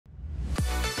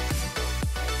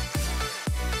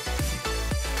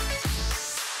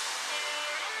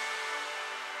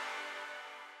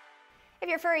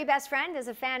your furry best friend is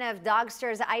a fan of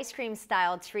Dogsters ice cream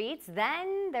style treats,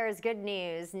 then there's good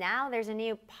news. Now there's a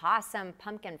new Paw-some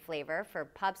Pumpkin flavor for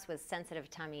pups with sensitive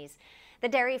tummies. The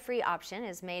dairy-free option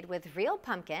is made with real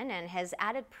pumpkin and has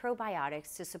added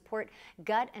probiotics to support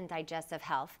gut and digestive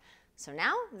health. So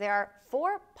now there are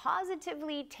 4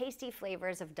 positively tasty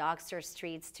flavors of Dogsters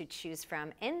treats to choose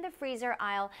from in the freezer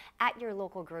aisle at your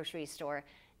local grocery store.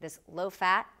 This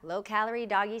low-fat, low-calorie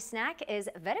doggy snack is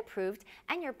vet-approved,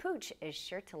 and your pooch is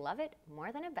sure to love it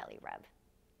more than a belly rub.